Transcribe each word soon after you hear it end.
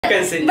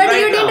can say but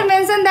right you didn't now.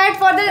 mention that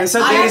for the.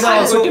 Sir, I there is am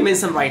also going to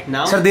mention right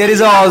now. sir, there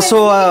is also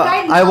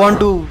I want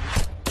to.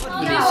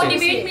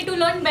 Motivate me to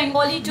learn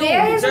Bengali too.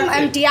 There is some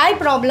MTI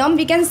problem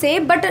we can say,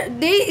 but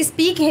they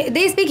speak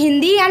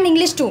Hindi and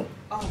English too.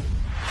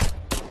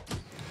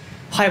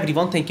 Hi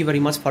everyone, thank you very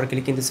much for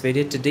clicking this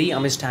video. Today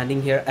I'm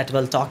standing here at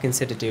WellTalk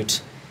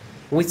Institute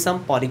with some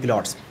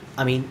polyglots.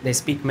 I mean, they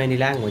speak many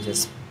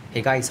languages.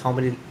 Hey guys, how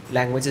many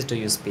languages do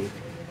you speak?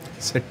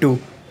 Sir, two.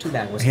 Two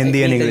languages.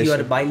 Hindi and Either English. you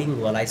are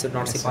bilingual. I should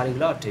not say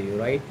polyglot to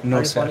you, right? No,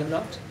 are you sir.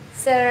 Polyglot?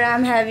 Sir,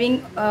 I'm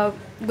having a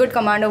good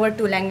command over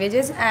two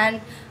languages,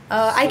 and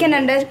I can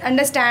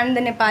understand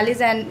the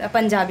Nepalis and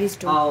Punjabis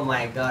too. Oh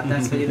my god,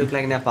 that's when you look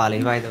like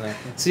Nepali, by the way.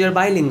 So you're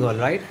bilingual,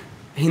 right?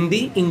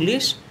 Hindi,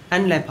 English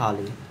and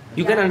Nepali.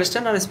 You can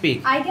understand or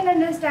speak? I can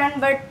understand,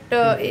 but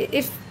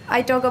if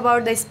I talk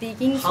about the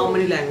speaking, How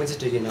many languages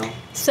do you know?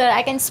 Sir,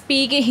 I can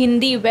speak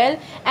Hindi well,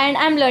 and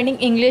I'm learning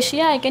English.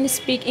 Yeah, I can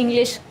speak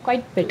English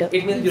quite better.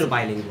 It means you're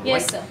bilingual,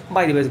 Yes, right? sir.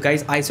 By the way,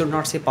 guys, I should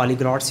not say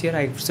polyglots here.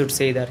 I should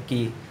say that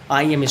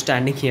I am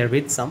standing here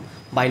with some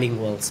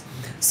bilinguals.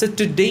 So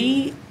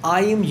today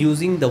I am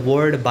using the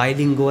word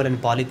bilingual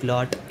and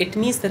polyglot. It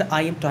means that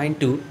I am trying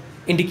to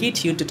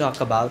indicate you to talk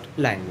about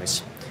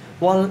language.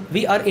 Well,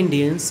 we are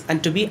Indians,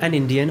 and to be an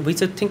Indian, we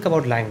should think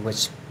about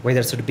language, whether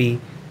it should be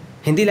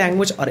Hindi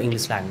language or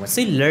English language.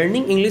 See,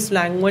 learning English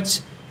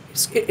language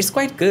is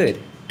quite good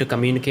to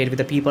communicate with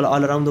the people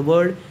all around the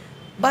world,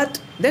 but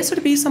there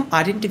should be some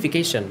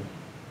identification,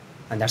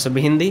 and that should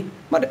be Hindi.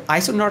 But I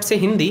should not say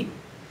Hindi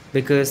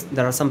because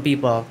there are some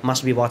people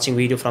must be watching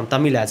video from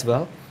Tamil as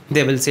well.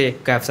 They will say,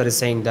 Kaif sir is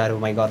saying that, oh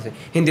my god,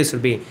 Hindi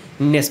should be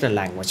national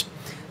language.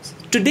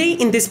 Today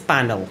in this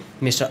panel,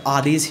 Mr.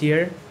 Adi is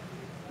here,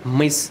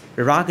 Miss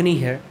Ragini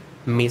here,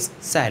 Miss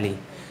Sally.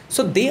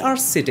 So they are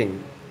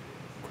sitting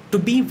to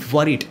be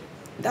worried.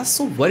 They're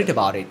so worried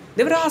about it.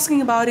 They were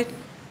asking about it.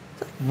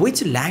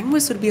 Which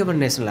language should be our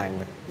national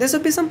language? There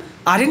should be some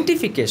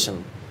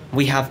identification.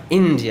 We have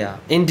India.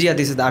 India,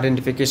 this is the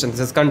identification. This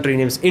is country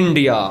name is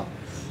India.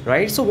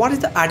 Right? So what is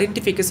the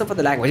identification for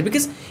the language?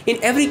 Because in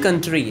every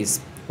countries,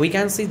 we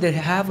can see they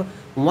have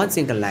one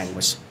single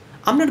language.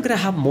 I'm not gonna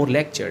have more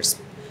lectures.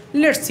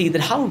 Let's see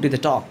that how do they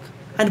talk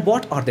and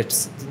what are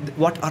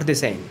they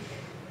saying.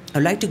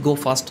 I'd like to go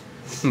first,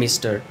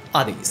 Mr.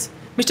 Adis.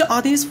 Mr.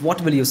 Adis,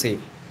 what will you say?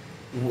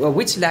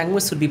 Which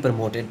language should be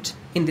promoted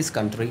in this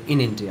country,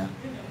 in India?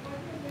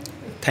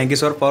 Thank you,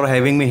 sir, for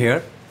having me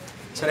here.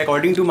 Sir,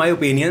 according to my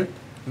opinion,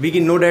 we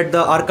can know that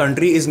our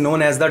country is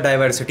known as the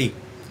diversity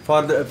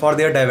for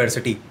their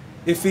diversity.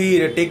 If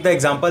we take the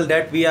example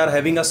that we are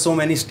having so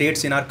many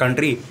states in our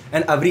country,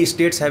 and every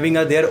state's having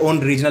their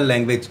own regional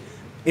language.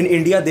 In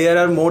India, there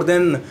are more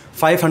than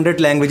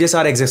 500 languages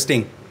are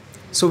existing.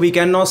 So we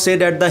cannot say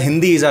that the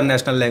Hindi is our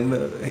national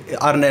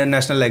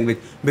language,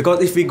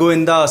 because if we go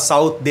in the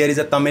south, there is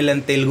a Tamil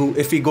and Telugu.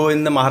 If we go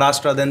in the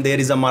Maharashtra, then there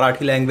is a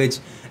Marathi language,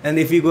 and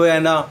if we go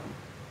in the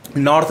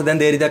north, then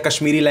there is a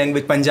Kashmiri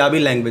language, Punjabi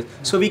language.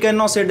 So we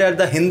cannot say that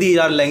the Hindi is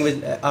our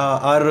language,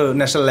 our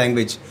national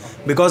language,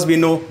 because we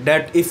know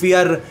that if we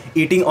are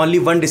eating only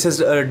one dishes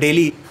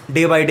daily,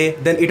 day by day,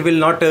 then it will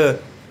not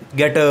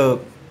get.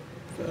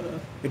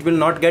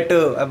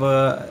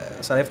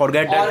 Sorry, I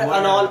forget that.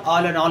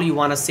 All in all, you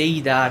want to say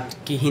that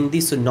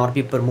Hindi should not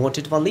be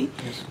promoted only,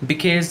 yes.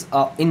 Because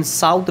in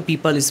South the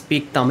people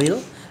speak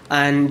Tamil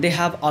and they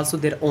have also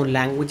their own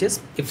languages.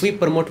 If we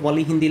promote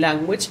only Hindi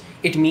language,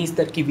 it means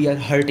that we are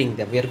hurting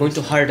them. We are going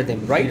to hurt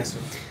them, right? Yes,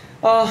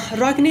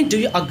 Ragini, do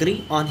you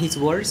agree on his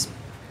words?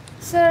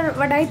 Sir,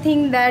 what I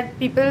think that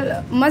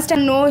people must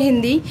know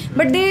Hindi,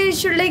 but they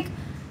should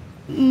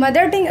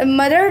mother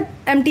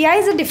MTI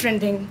is a different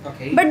thing.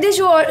 Okay. But they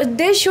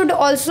should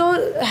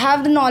also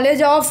have the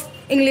knowledge of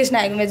English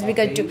language,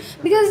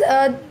 because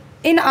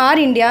in our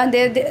India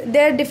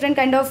there are different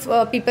kind of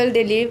people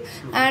they live,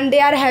 and they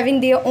are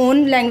having their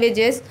own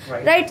languages,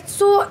 right?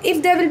 So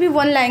if there will be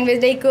one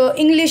language like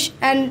English,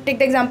 and take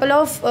the example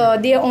of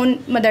their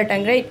own mother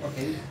tongue, right?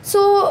 Okay.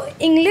 So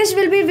English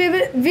will be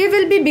we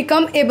will be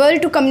become able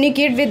to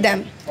communicate with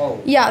them.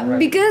 Oh, yeah, right.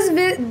 Because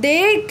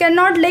they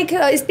cannot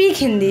speak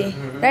Hindi,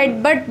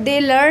 right? But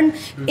they learn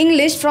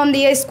English from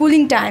their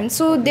schooling time,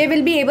 so they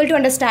will be able to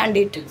understand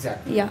it.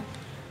 Exactly. Yeah.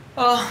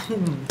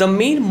 The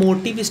main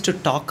motive is to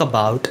talk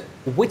about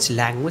which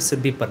language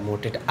should be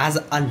promoted as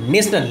a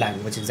national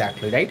language,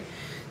 exactly, right?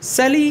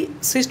 Sally,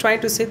 she's trying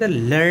to say that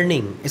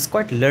learning is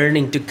quite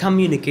learning to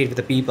communicate with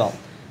the people.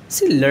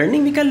 See,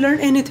 learning, we can learn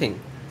anything.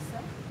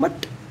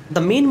 But the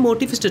main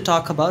motive is to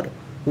talk about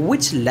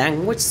which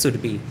language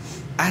should be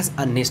as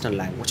a national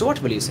language.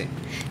 What will you say?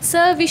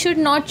 Sir, we should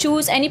not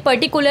choose any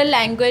particular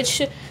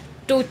language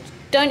to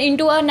turn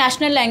into a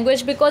national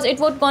language, because it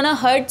would gonna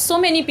hurt so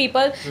many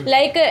people.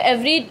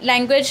 Every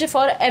language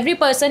for every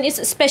person is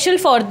special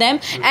for them,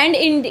 and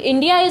in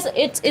India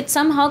it's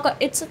somehow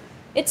it's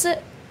a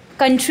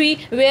country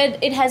where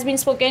it has been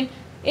spoken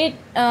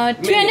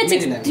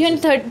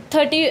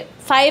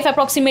 335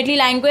 approximately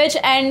language,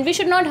 and we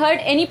should not hurt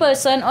any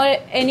person or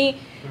any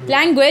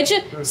language,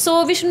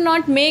 so we should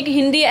not make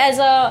Hindi as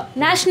a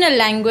national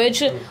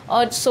language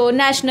or so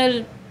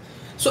national.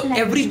 So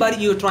everybody,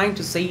 you're trying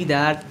to say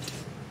that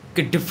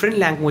different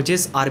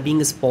languages are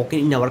being spoken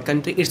in our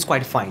country. It's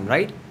quite fine,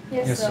 right?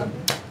 Yes, sir.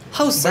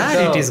 How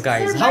sad it is,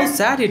 guys. How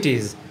sad it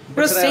is.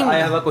 You're Sir, saying I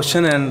have a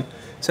question, and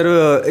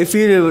sir, if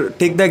we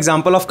take the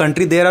example of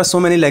country, there are so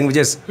many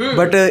languages,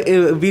 but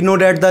we know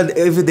that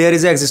if there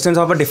is a existence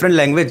of a different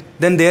language,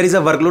 then there is a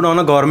workload on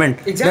a government.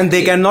 Then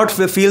they Exactly. cannot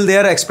feel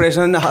their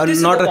expression, This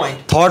is not the point.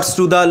 thoughts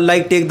to the,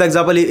 like, take the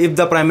example, if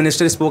the prime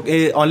minister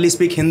only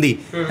speak Hindi,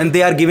 and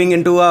they are giving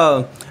into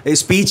a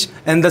speech,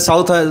 and the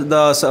south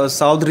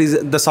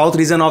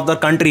region of the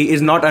country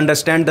is not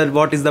understand that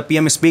what is the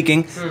PM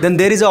speaking, then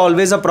there is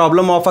always a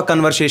problem of a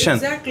conversation.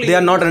 Exactly. They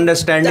are not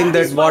understanding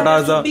that is why what there are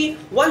should the be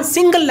one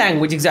single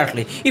language.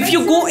 Exactly. If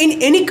you go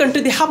in any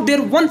country, they have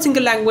their one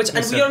single language, and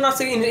Yes, we sir. are not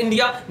saying in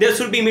India there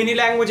should be many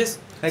languages.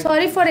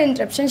 Sorry for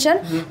interruption, sir,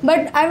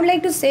 but I would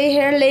like to say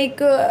here, like,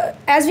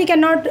 as we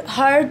cannot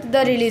hurt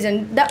the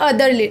religion, the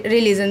other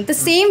religion, the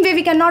same way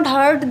we cannot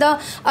hurt the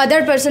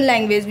other person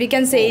language. We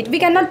can say it. We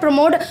cannot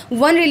promote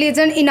one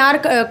religion in our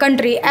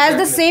country. As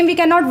the same, we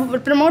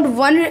cannot promote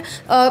one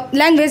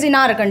language in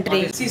our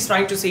country. He's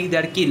trying to say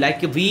that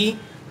like we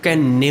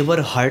can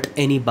never hurt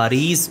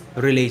anybody's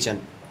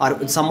religion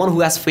or someone who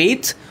has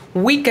faith.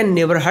 We can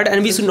never hurt,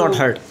 and we should not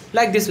hurt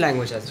like this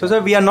language as So, well. sir,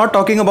 we are not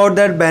talking about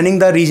that banning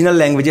the regional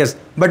languages,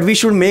 but we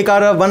should make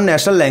our one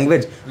national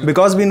language,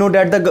 because we know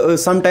that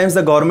sometimes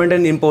the government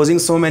is imposing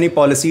so many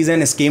policies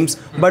and schemes,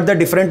 but the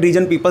different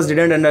region peoples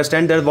didn't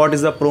understand that what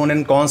is the pros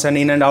and cons and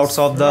in and outs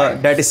of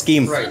that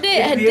scheme. Right.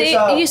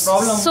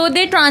 So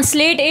they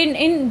translate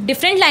in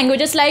different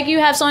languages, like you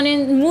have seen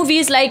in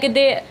movies, like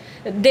they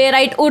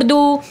write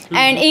Urdu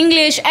and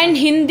English and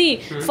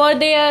Hindi for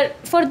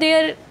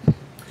their.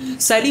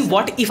 Sally,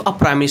 what if a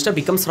prime minister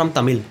becomes from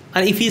Tamil,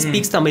 and if he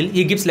speaks Tamil,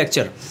 he gives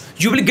lecture?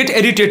 You will get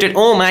irritated.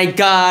 Oh my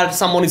God,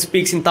 someone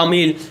speaks in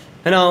Tamil.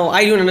 I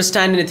don't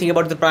understand anything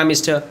about the prime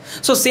minister.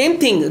 So same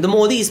thing, the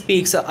Modi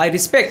speaks. I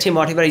respect him,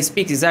 whatever he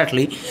speaks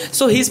exactly.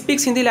 So he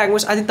speaks Hindi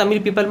language. I think Tamil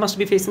people must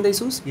be facing the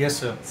issues. Yes,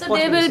 sir. So What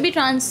there is will it? be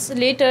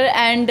translator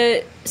and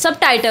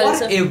subtitles.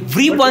 For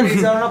everyone. But it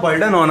is on a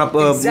burden on a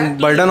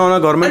Exactly. burden on a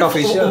government And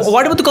officials.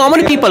 What about the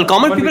common people?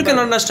 Common Common people people. can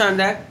understand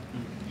that.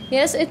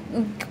 Yes,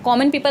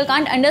 common people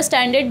can't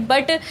understand it,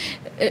 but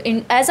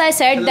as I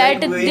said,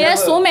 Like that we there are have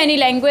so many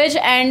language,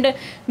 and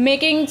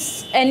making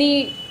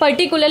any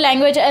particular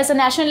language as a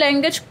national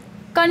language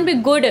can't be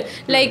good.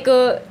 Like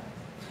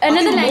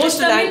another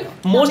language.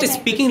 Most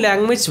speaking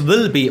language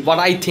will be what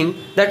I think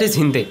that is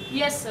Hindi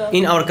Yes, sir.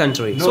 in our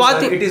country. No, So I sir,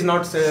 think it is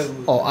not.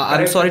 I'm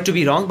correct. sorry to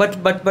be wrong, but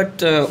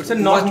Sir,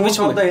 not which most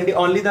of one? the India,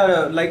 only the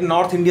like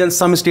North Indian.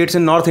 Some states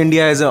in North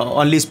India is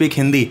only speak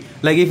Hindi.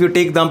 Like if you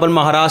take example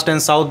Maharashtra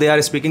and South, they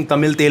are speaking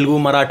Tamil, Telugu,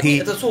 Marathi.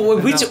 So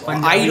which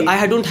Punjabi.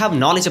 I don't have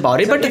knowledge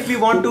about it, Sir, but if we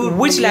want to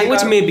which make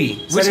language a- may be?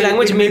 Sir, Which it-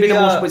 language it may be the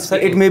a- most? Sir,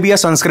 it may be a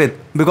Sanskrit,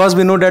 because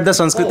we know that the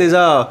Sanskrit is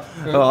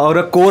or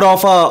a core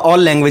of all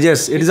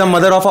languages. It is a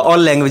mother of all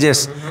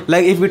languages.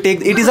 Like if we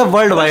take, it is a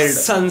worldwide.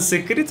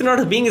 Sanskrit is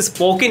not being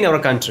spoken in our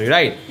country,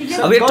 right?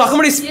 Because- We are talking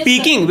about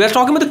speaking. We are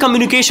talking about the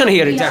communication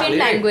here, Indian exactly.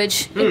 right? language.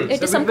 It is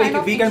So some kind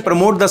of. we can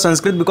promote the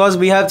Sanskrit, because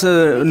we have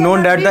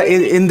known that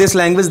in this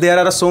language there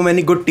are so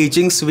many good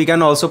teachings. We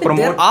can also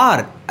promote. There are.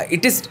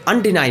 It is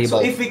undeniable.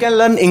 So if we can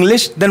learn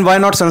English, then why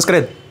not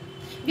Sanskrit?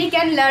 We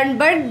can learn,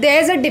 but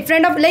there's a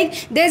different of, like,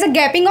 there's a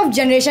gapping of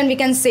generation, we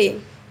can say.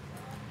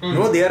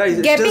 No, there are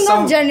Gapping still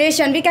some. of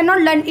generation, we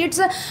cannot learn. It's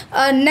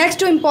next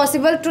to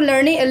impossible to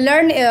learn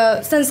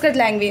Sanskrit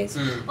language.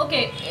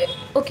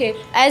 Okay.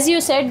 As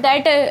you said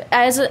that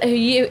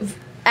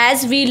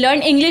as we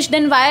learn English,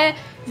 then why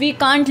we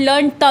can't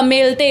learn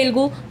Tamil,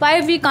 Telugu? Why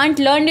we can't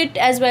learn it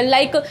as well?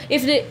 Like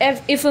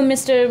if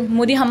Mr.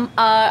 Modi,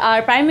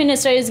 our Prime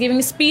Minister, is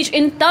giving speech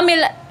in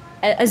Tamil,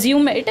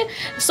 assume it.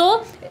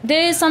 So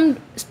there is some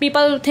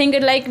people think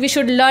like we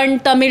should learn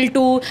Tamil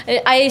too.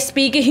 I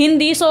speak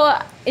Hindi, so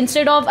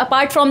instead of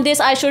apart from this,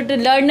 I should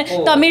learn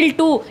Tamil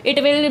too.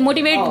 It will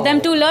motivate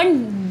them to learn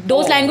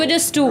those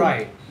languages too.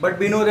 Right. But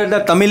we know that the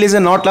Tamil is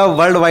not a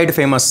worldwide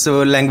famous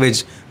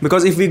language,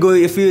 because if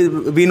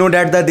we know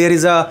that there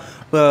is a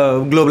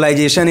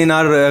globalization in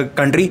our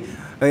country,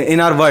 in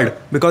our world,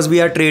 because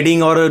we are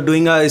trading or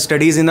doing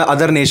studies in the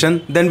other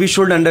nation, then we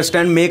should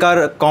make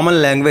our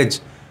common language.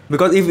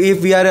 Because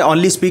if we are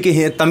only speaking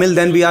Tamil,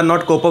 then we are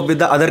not cope up with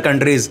the other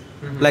countries,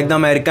 like the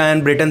America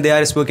and Britain. They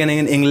are speaking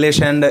in English,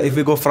 and if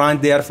we go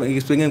France, they are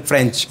speaking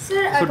French.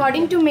 Sir,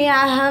 according to me,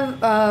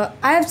 I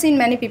have seen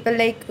many people,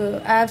 like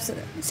I have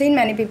seen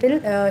many people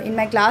in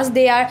my class.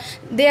 They are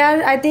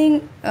I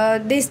think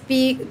they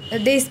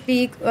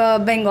speak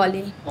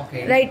Bengali,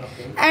 Okay, right?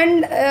 okay.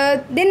 And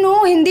they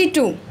know Hindi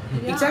too.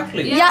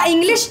 Exactly. Yeah,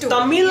 English too.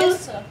 Tamil,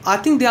 Yes, sir. I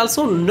think they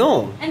also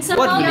know. And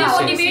what somehow we they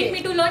say. motivate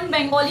me to learn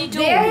Bengali too.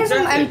 There is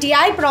some Exactly.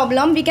 MTI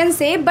problem, we can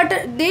say, but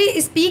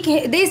they speak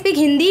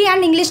Hindi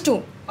and English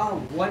too.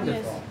 Oh,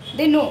 wonderful.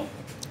 They know.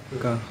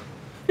 Okay.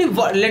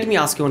 Let me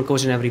ask you one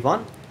question,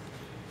 everyone.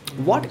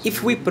 What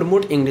if we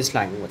promote English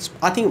language?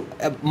 I think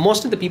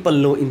most of the people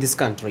know in this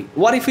country.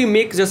 What if we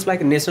make just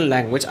like a national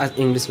language as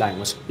English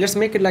language? Let's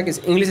make it like an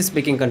English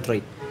speaking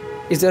country.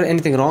 Is there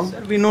anything wrong?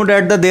 Sir, we know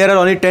that there are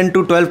only 10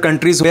 to 12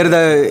 countries where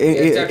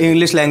the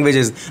English language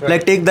is. Right.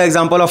 Like take the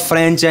example of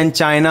French and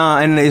China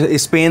and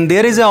Spain.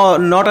 There is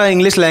not an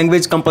English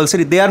language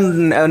compulsory. They are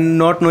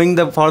not knowing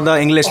for the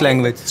English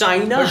language.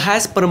 China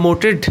has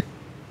promoted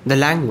the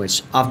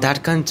language of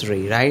that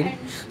country, right?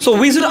 So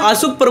we should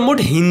also promote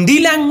Hindi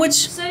language.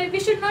 So we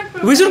should not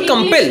promote We should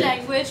English compel.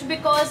 language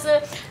because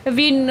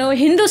we know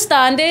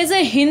Hindustan. There is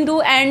a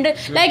Hindu and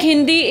like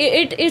Hindi,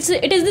 it is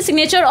the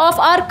signature of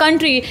our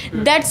country.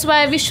 That's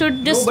why we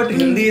should just. No, but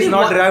Hindi is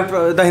not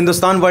derived. The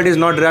Hindustan word is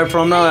not derived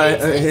from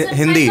it's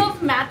Hindi. kind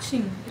of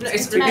matching.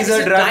 It is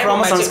a derived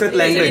from a Sanskrit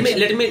language.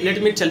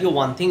 Let me tell you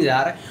one thing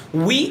there.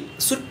 We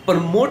should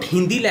promote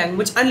Hindi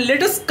language and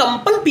let us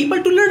compel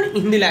people to learn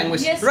Hindi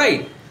language, Yes.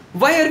 right?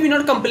 Why are we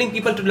not compelling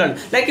people to learn?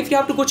 Like if you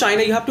have to go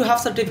China, you have to have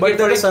certificate. But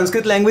for the it.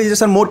 Sanskrit language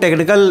is a more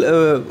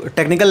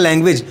technical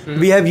language.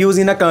 We have used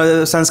in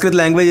a Sanskrit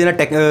language in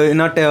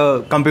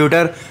a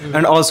computer,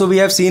 and also we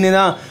have seen in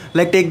a,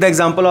 like take the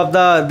example of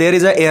there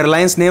is a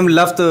airlines named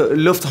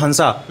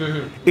Lufthansa.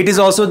 It is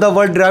also the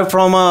word derived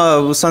from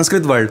a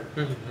Sanskrit word.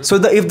 So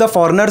if the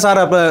foreigners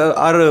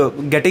are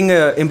getting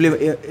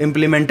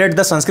implemented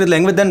the Sanskrit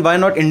language, then why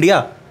not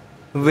India?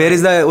 Where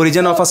is the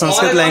origin of a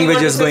Sanskrit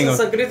language is going on?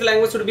 Sanskrit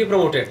language should be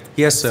promoted.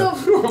 Yes, sir.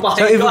 Oh my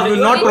So if God, we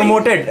you not are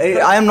promoted,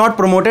 I am not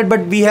promoted,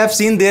 but we have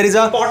seen there is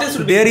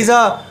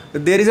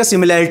a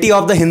similarity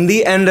of the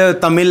Hindi and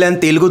Tamil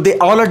and Telugu. They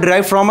all are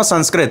derived from a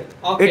Sanskrit.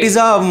 Okay. It is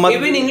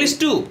even English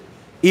too.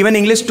 Even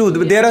English too.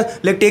 There are,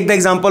 like take the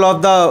example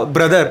of the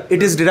brother.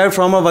 It is derived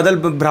from a Vadal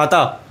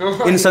Bhrata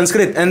in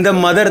Sanskrit, and the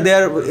mother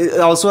there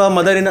also a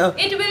mother in a.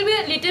 It will be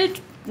a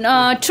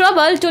little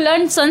trouble to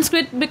learn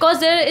Sanskrit because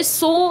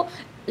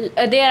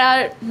there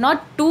are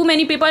not too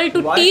many people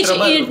to teach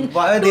it.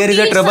 Why there is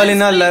a trouble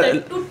in a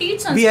to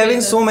teach Sanskrit. we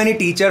having so many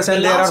teachers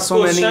and there are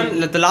so many.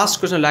 The last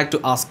question I'd like to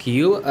ask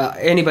you,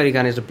 anybody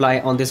can reply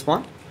on this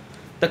one.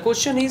 The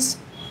question is,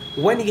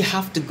 when you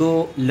have to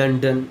go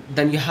London,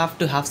 then you have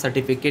to have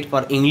certificate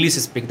for English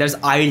speak. There's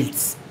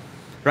IELTS,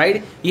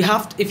 right?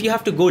 If you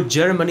have to go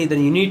Germany,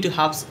 then you need to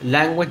have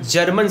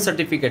German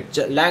certificate,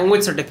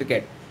 language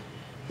certificate.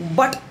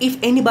 But if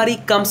anybody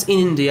comes in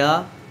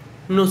India,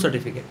 no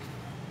certificate.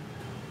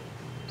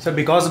 So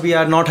because we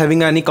are not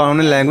having any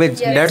common language,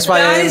 Yes. that's why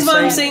That I is am why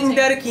I'm saying. saying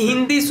that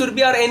Hindi should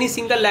be or any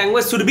single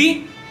language should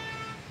be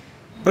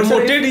But sir,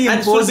 if promoted we and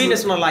impose- should be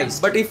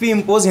nationalized. But if we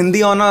impose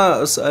Hindi on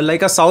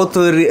a south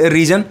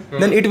region,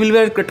 then it will be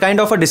a kind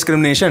of a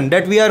discrimination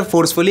that we are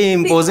forcefully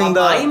imposing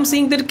I am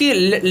saying that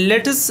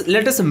let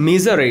us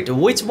measure it.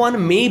 Which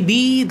one may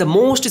be the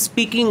most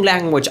speaking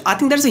language? I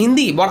think that's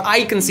Hindi. What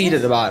I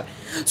consider about.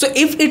 So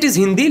if it is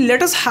Hindi,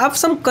 let us have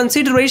some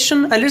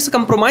consideration and let's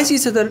compromise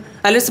each other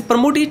and let's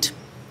promote it.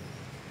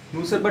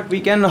 No, sir, but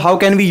how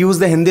can we use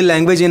the Hindi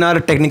language in our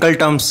technical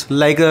terms,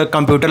 like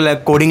computer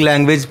coding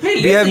language?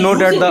 We have no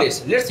doubt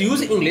Let's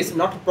use English,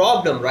 not a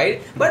problem,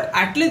 right? But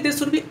at least there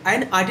should be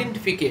an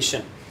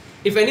identification.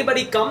 If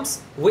anybody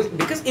comes with,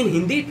 because in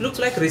Hindi it looks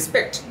like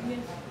respect.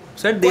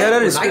 Sir, What there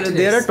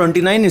politeness. are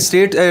 29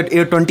 states,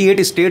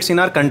 28 states in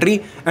our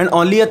country, and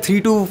only a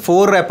 3 to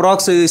 4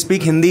 approx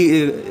speak Hindi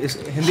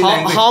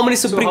language. How many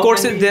So Supreme how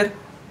Courts can is we- there?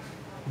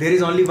 There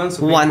is only one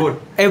Supreme One. Court.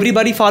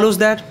 Everybody follows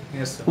that.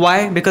 Yes, sir. Why?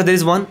 Because there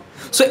is one.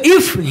 So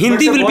if Hindi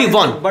But sir, will be what is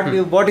one,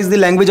 the- But what is the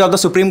language of the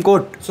Supreme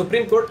Court?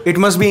 Supreme Court. It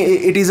must be.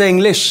 It is a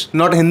English,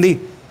 not Hindi.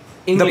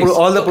 English.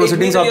 All the So it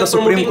proceedings means of we the are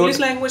promoting Supreme Court. English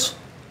language.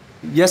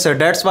 Yes, sir.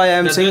 That's why I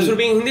am There saying. should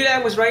be Hindi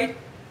language, right?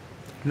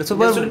 So,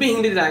 There should be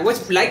Hindi language.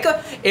 Like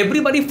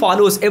everybody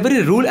follows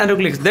every rule and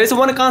regulation. There is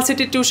one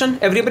constitution.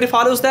 Everybody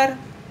follows that.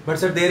 But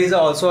sir, there is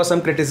also some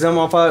criticism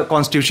of a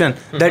constitution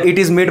that it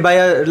is made by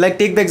a, like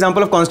take the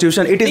example of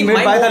constitution. It is See,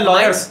 made by the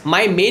lawyers.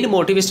 My main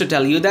motive is to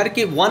tell you that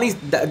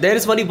there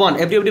is only one.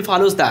 Everybody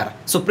follows that.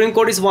 Supreme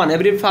Court is one.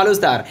 Everybody follows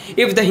that.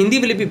 If the Hindi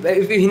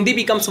if Hindi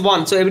becomes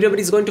one, so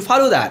everybody is going to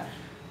follow that.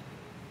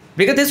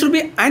 Because there should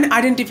be an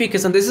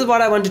identification. This is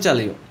what I want to tell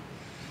you.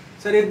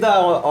 Sir, if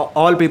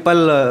all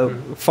people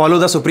follow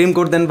the Supreme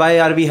Court, then why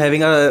are we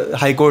having a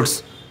high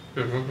courts?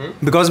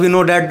 Because we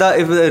know that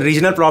if the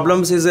regional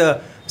problems is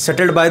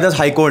settled by the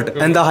High Court,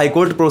 and the High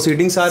Court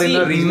proceedings are in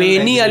a regional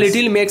many a languages.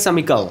 little makes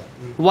amicable.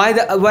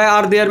 Why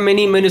are there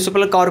many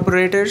municipal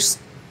corporators?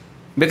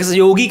 Because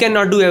Yogi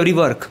cannot do every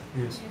work.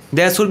 Yes.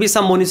 There should be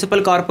some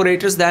municipal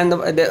corporators. Then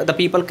the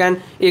people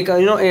can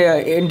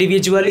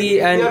individually If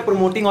we are and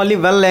promoting only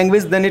one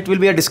language, then it will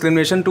be a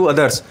discrimination to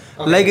others.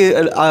 Okay.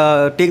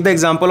 Like take the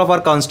example of our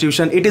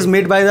constitution. It is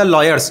made by the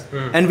lawyers,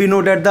 and we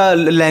know that the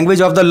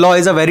language of the law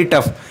is a very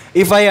tough.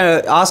 If I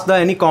ask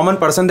any common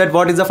person that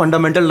what is a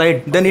fundamental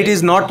right, then it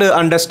is not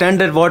understand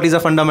that what is a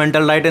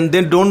fundamental right, and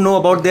they don't know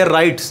about their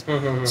rights.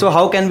 So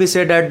how can we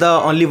say that the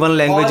only one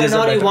language all is in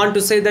all, a you better? want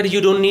to say that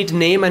you don't need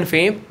name and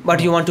fame,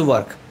 but you want to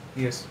work.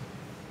 Yes.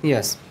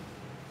 Yes,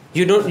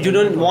 you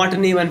don't want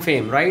name and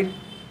fame, right?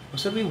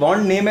 So we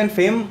want name and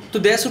fame. So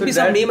there should be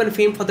some name and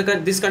fame for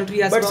this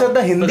country as well. But sir, the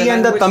for Hindi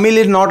and the language. Tamil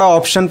is not an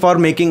option for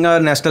making a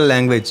national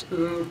language.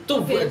 So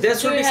there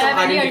should Do be you some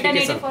have any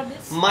identification. alternative for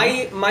this?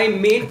 My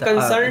main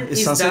concern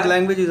is Sanskrit that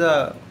language is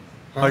a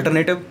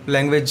alternative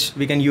language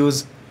we can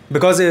use,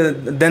 because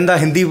then the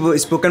Hindi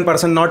spoken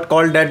person not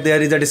called that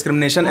there is a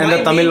discrimination, and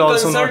the Tamil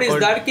also not concern is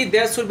called. that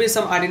there should be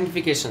some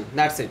identification.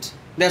 That's it.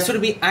 There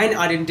should be an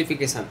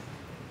identification.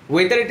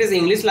 Whether it is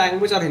English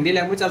language or Hindi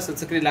language or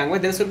Sanskrit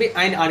language, there should be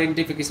an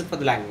identification for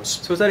the language.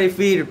 So sir, if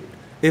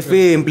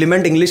we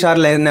implement English our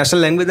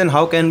national language, then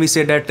how can we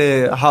say that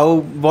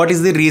what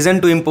is the reason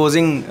to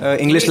imposing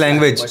English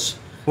language?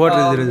 What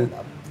is the reason?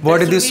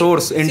 What is the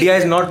source? India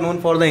is not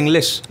known for the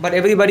English. But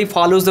everybody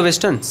follows the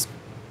Westerns.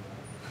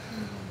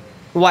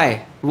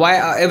 Why?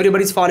 Why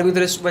everybody is following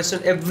the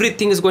Western?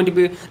 Everything is going to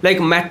be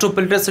like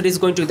metropolitan cities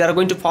they are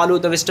going to follow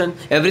the Western.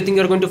 Everything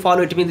you are going to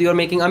follow. It means you are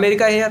making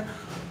America here.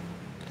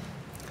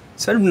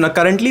 Sir,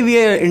 currently we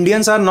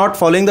Indians are not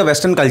following the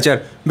Western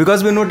culture,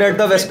 because we know that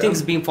the Western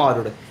Things being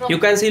followed. You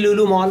can see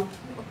Lulu Mall.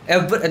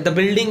 The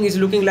building is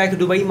looking like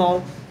Dubai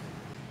Mall.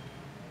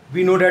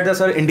 We know that the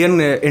sir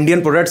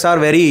Indian products are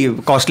very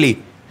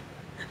costly,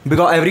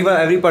 because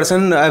every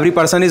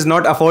person is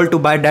not afford to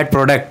buy that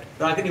product.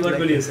 Rakini, what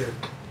will you say?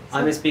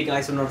 I'm speaking.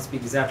 I should not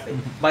speak exactly.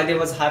 But there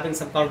was having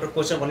some counter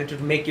question wanted to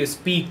make you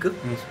speak.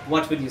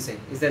 What will you say?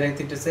 Is there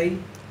anything to say?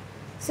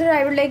 Sir,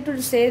 I would like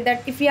to say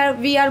that if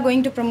we are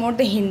going to promote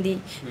the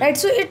Hindi, right?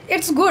 So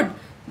it's good,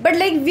 but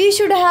like we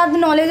should have the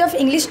knowledge of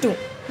English too.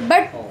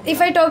 But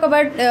if I talk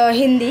about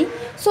Hindi,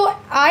 so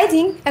I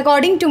think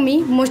according to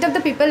me, most of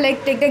the people,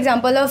 like take the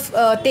example of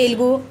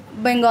Telugu,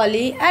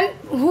 Bengali, and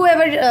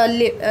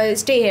whoever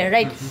stay here,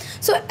 right?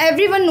 So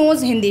everyone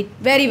knows Hindi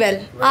very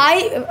well.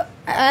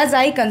 As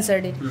I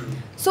considered it.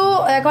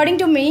 So according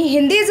to me,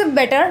 Hindi is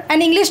better,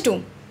 and English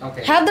too.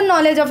 Okay. Have the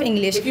knowledge of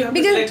English. If you have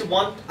to select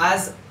one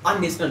as a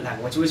national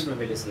language, which one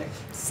will you select?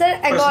 Sir,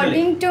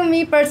 according to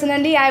me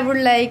personally, I would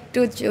like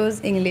to choose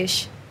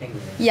English.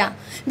 English. Yeah,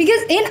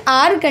 because in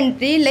our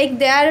country, like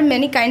there are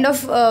many kind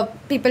of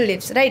people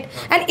lives, right?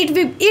 And it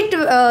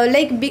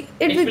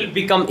will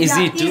become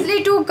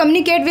easily to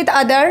communicate with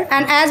other,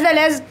 and as well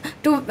as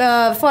to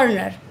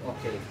foreigner.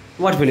 Okay.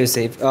 What will you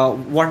say?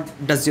 What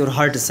does your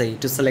heart say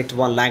to select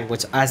one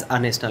language as a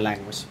national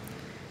language?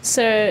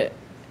 Sir,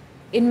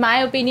 in my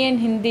opinion,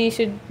 Hindi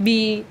should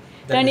be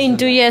turned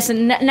into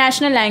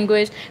national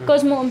language,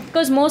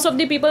 because most of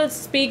the people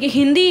speak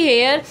Hindi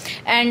here,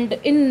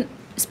 and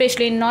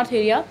especially in North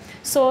area.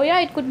 So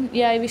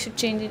we should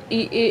change it.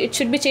 It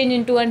should be changed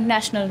into a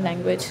national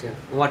language. Okay.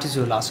 What is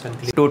your last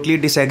conclusion? Totally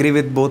disagree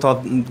with both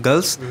of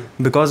girls,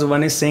 because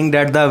one is saying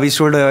that we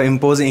should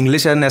impose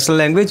English as national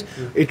language.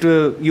 It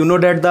you know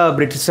that the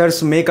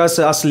Britishers make us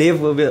a slave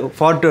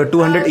for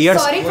 200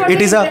 years. Sorry for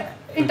It is a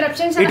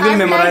interruption, sir. It will I would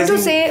like memorizing.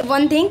 to say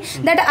one thing,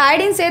 that I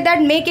didn't say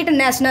that make it a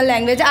national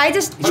language. I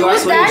just Your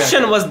chose that.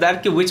 question was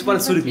that which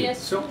one should be?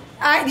 Yes.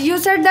 You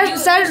said that,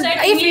 sir. said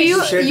If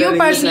English. you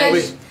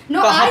personally.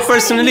 No, I said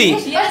personally.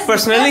 English. Yes,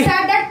 Personally. I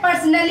said that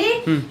personally.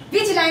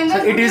 Which language?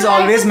 Sir, it would is you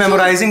like always to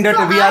memorizing choose?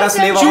 that we I are a said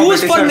slave of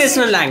Choose for Britishers.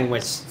 national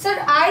language. Sir,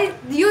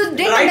 you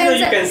didn't Right now mention,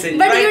 you can say,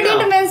 but right you didn't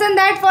now. mention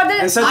that for the.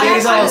 And sir, I there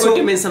is am also going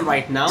to mention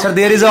right now. Sir,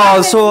 there is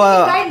also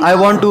I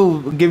want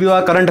to give you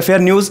a current affair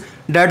news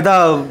that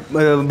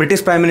the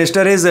British Prime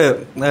Minister is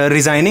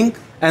resigning,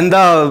 and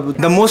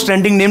the most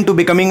trending name to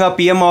becoming a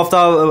PM of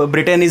the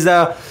Britain is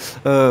the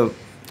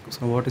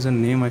so what is the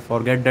name? I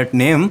forget that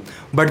name,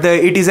 but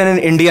it is an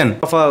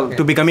Indian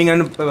to becoming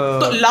an So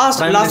last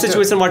Prime Minister.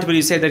 situation, what will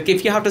you say that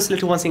if you have to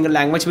select one single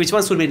language, which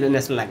one should be the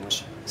national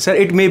language? Sir,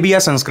 it may be a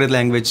Sanskrit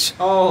language.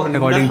 Oh,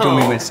 according to no.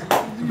 me, miss.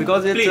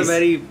 Because it's Please. a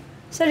very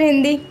Sir,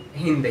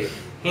 Hindi.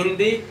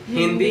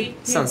 Hindi,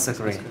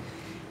 Sanskrit.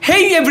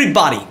 Hey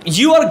everybody,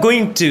 you are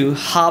going to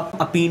have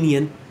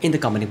opinion in the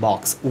comment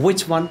box.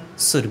 Which one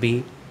should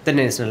be the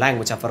national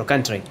language of our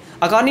country?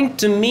 According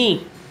to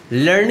me,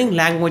 learning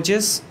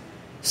languages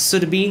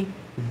should be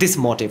this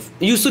motive.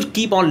 You should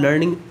keep on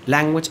learning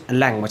language.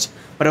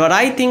 But what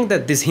I think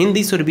that this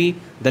Hindi should be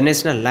the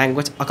national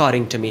language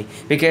according to me,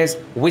 because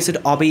we should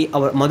obey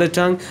our mother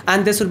tongue,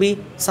 and there should be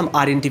some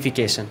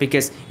identification,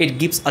 because it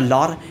gives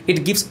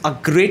a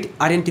great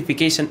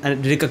identification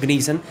and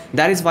recognition.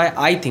 That is why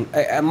I think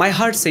my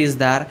heart says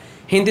that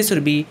Hindi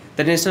should be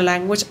the national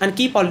language, and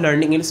keep on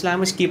learning English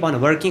language, keep on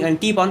working, and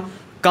keep on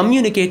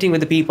communicating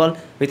with the people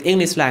with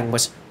English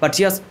language. But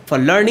yes, for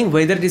learning,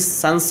 whether it is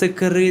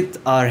Sanskrit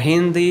or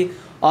Hindi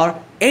or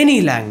any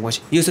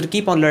language, you should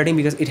keep on learning,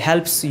 because it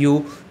helps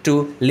you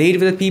to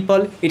lead with the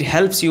people, it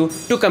helps you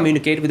to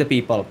communicate with the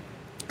people.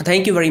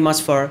 Thank you very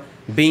much for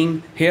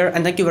being here,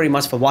 and thank you very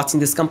much for watching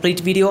this complete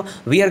video.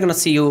 We are gonna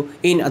see you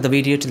in other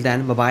video. Till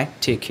then, bye bye,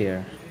 take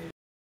care.